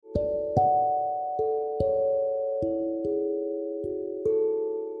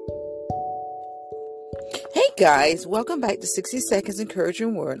Guys, welcome back to 60 Seconds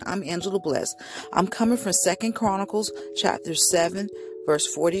Encouraging Word. I'm Angela Bless. I'm coming from 2 Chronicles chapter 7 verse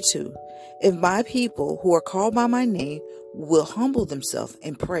 42. If my people who are called by my name will humble themselves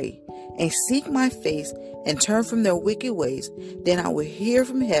and pray and seek my face and turn from their wicked ways, then I will hear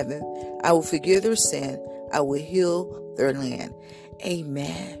from heaven, I will forgive their sin, I will heal their land.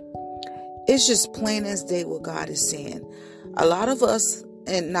 Amen. It's just plain as day what God is saying. A lot of us,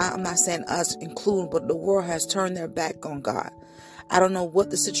 and I'm not saying us including, but the world has turned their back on God. I don't know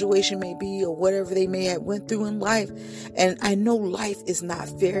what the situation may be or whatever they may have went through in life. And I know life is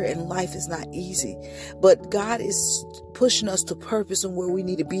not fair and life is not easy. But God is pushing us to purpose and where we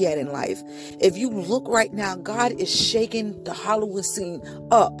need to be at in life. If you look right now, God is shaking the Hollywood scene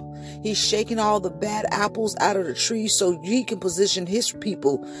up. He's shaking all the bad apples out of the tree so He can position His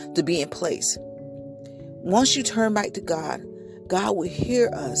people to be in place. Once you turn back to God, God will hear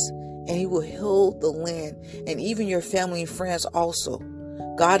us and He will heal the land and even your family and friends also.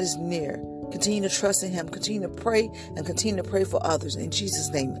 God is near. Continue to trust in Him. Continue to pray and continue to pray for others. In Jesus'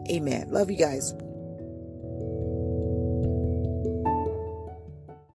 name, amen. Love you guys.